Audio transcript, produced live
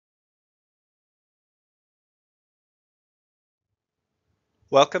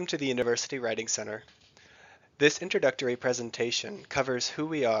Welcome to the University Writing Center. This introductory presentation covers who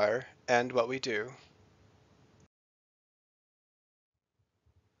we are and what we do.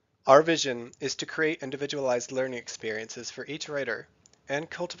 Our vision is to create individualized learning experiences for each writer and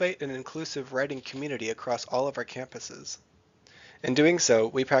cultivate an inclusive writing community across all of our campuses. In doing so,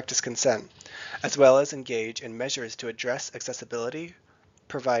 we practice consent, as well as engage in measures to address accessibility,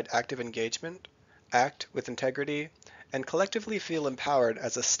 provide active engagement, act with integrity, and collectively feel empowered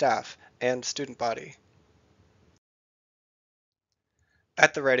as a staff and student body.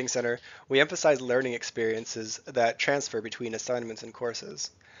 At the Writing Center, we emphasize learning experiences that transfer between assignments and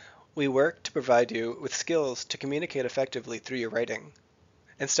courses. We work to provide you with skills to communicate effectively through your writing.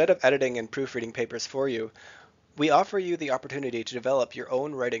 Instead of editing and proofreading papers for you, we offer you the opportunity to develop your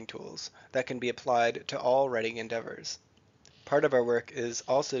own writing tools that can be applied to all writing endeavors. Part of our work is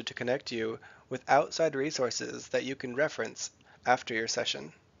also to connect you with outside resources that you can reference after your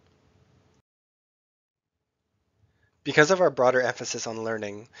session. Because of our broader emphasis on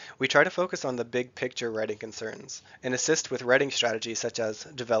learning, we try to focus on the big picture writing concerns and assist with writing strategies such as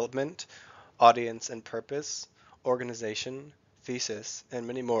development, audience and purpose, organization, thesis, and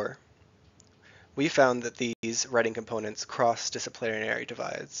many more. We found that these writing components cross disciplinary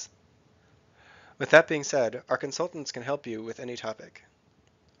divides. With that being said, our consultants can help you with any topic.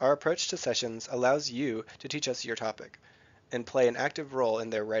 Our approach to sessions allows you to teach us your topic and play an active role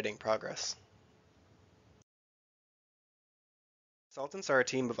in their writing progress. Consultants are a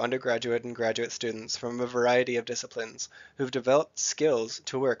team of undergraduate and graduate students from a variety of disciplines who've developed skills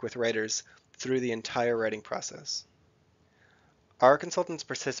to work with writers through the entire writing process. Our consultants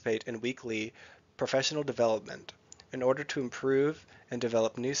participate in weekly professional development in order to improve and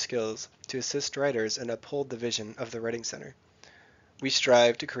develop new skills to assist writers and uphold the vision of the Writing Center. We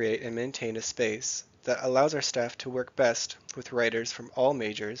strive to create and maintain a space that allows our staff to work best with writers from all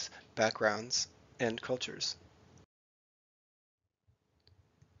majors, backgrounds, and cultures.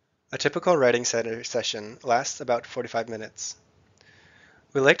 A typical Writing Center session lasts about 45 minutes.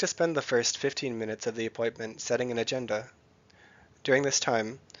 We like to spend the first 15 minutes of the appointment setting an agenda. During this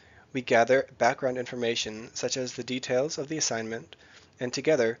time, we gather background information such as the details of the assignment, and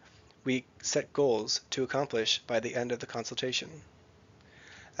together we set goals to accomplish by the end of the consultation.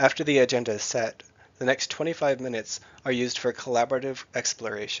 After the agenda is set, the next 25 minutes are used for collaborative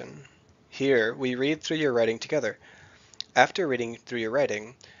exploration. Here, we read through your writing together. After reading through your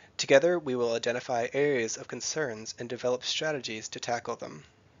writing, together we will identify areas of concerns and develop strategies to tackle them.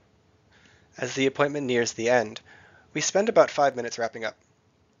 As the appointment nears the end, we spend about 5 minutes wrapping up.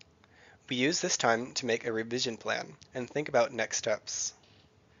 We use this time to make a revision plan and think about next steps.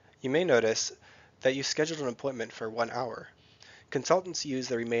 You may notice that you scheduled an appointment for 1 hour. Consultants use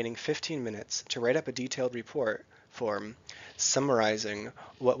the remaining 15 minutes to write up a detailed report form summarizing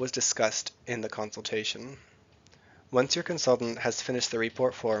what was discussed in the consultation. Once your consultant has finished the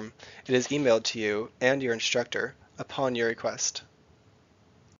report form, it is emailed to you and your instructor upon your request.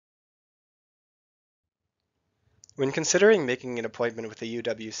 When considering making an appointment with the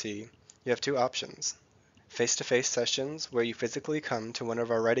UWC, you have two options: face-to-face sessions where you physically come to one of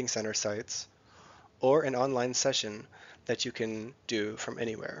our Writing Center sites, or an online session that you can do from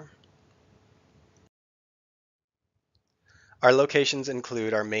anywhere. Our locations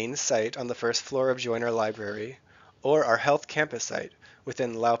include our main site on the first floor of Joyner Library, or our Health Campus site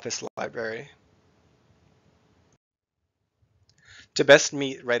within Laupus Library. To best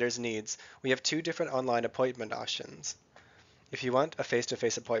meet writers' needs, we have two different online appointment options. If you want a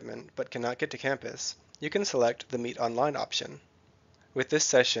face-to-face appointment but cannot get to campus, you can select the Meet Online option. With this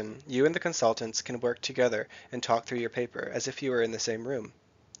session, you and the consultants can work together and talk through your paper as if you were in the same room.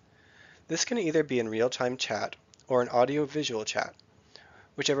 This can either be in real-time chat or an audio-visual chat,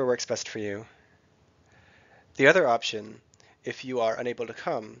 whichever works best for you. The other option, if you are unable to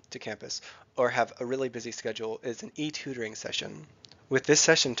come to campus or have a really busy schedule, is an e-tutoring session. With this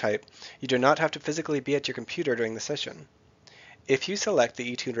session type, you do not have to physically be at your computer during the session. If you select the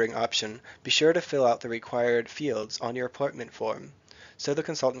e-tutoring option, be sure to fill out the required fields on your appointment form so the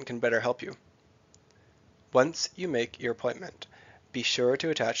consultant can better help you. Once you make your appointment, be sure to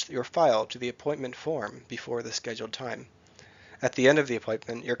attach your file to the appointment form before the scheduled time. At the end of the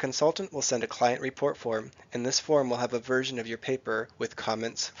appointment, your consultant will send a client report form, and this form will have a version of your paper with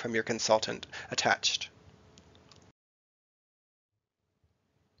comments from your consultant attached.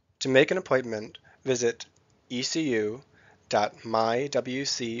 To make an appointment, visit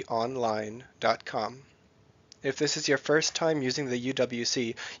ecu.mywconline.com. If this is your first time using the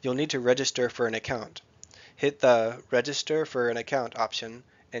UWC, you'll need to register for an account. Hit the Register for an Account option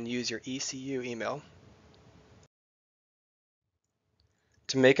and use your ECU email.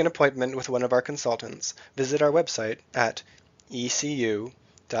 To make an appointment with one of our consultants, visit our website at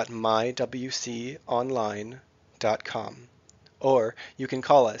ecu.mywconline.com, or you can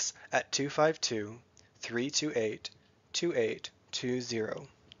call us at 252-328-2820.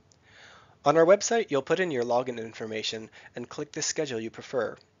 On our website, you'll put in your login information and click the schedule you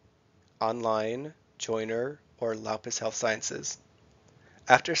prefer: online, joiner, or Laupus Health Sciences.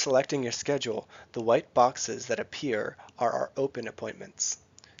 After selecting your schedule, the white boxes that appear are our open appointments.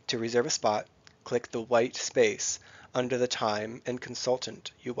 To reserve a spot, click the white space under the time and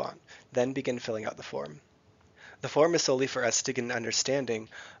consultant you want, then begin filling out the form. The form is solely for us to get an understanding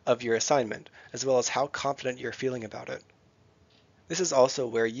of your assignment, as well as how confident you're feeling about it. This is also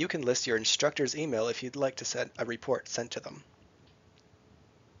where you can list your instructor's email if you'd like to send a report sent to them.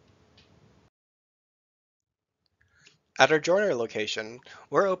 At our joiner location,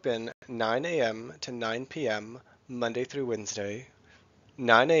 we're open 9 a.m. to 9 p.m. Monday through Wednesday,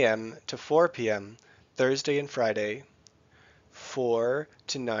 9 a.m. to 4 p.m. Thursday and Friday, 4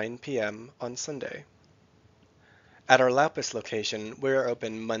 to 9 p.m. on Sunday. At our Laupus location, we are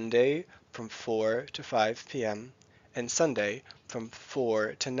open Monday from 4 to 5 p.m. and Sunday from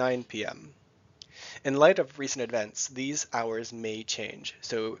 4 to 9 p.m. In light of recent events, these hours may change,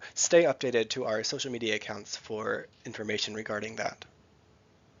 so stay updated to our social media accounts for information regarding that.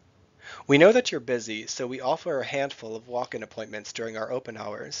 We know that you're busy, so we offer a handful of walk-in appointments during our open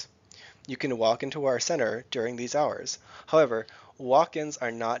hours. You can walk into our center during these hours. However, walk-ins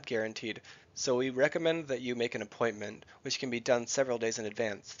are not guaranteed, so we recommend that you make an appointment, which can be done several days in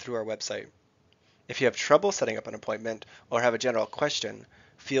advance through our website. If you have trouble setting up an appointment or have a general question,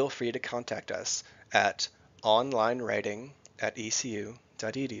 feel free to contact us at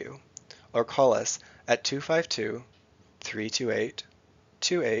onlinewriting@ecu.edu or call us at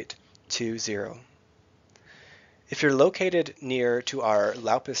 252-328-2820. If you're located near to our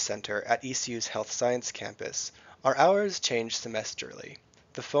Laupus Center at ECU's Health Science Campus, our hours change semesterly.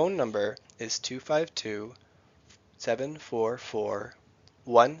 The phone number is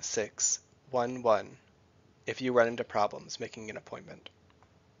 252-744-1611 if you run into problems making an appointment.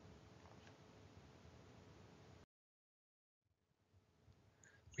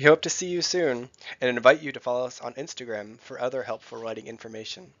 We hope to see you soon and invite you to follow us on Instagram for other helpful writing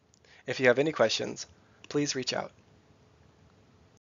information. If you have any questions, please reach out.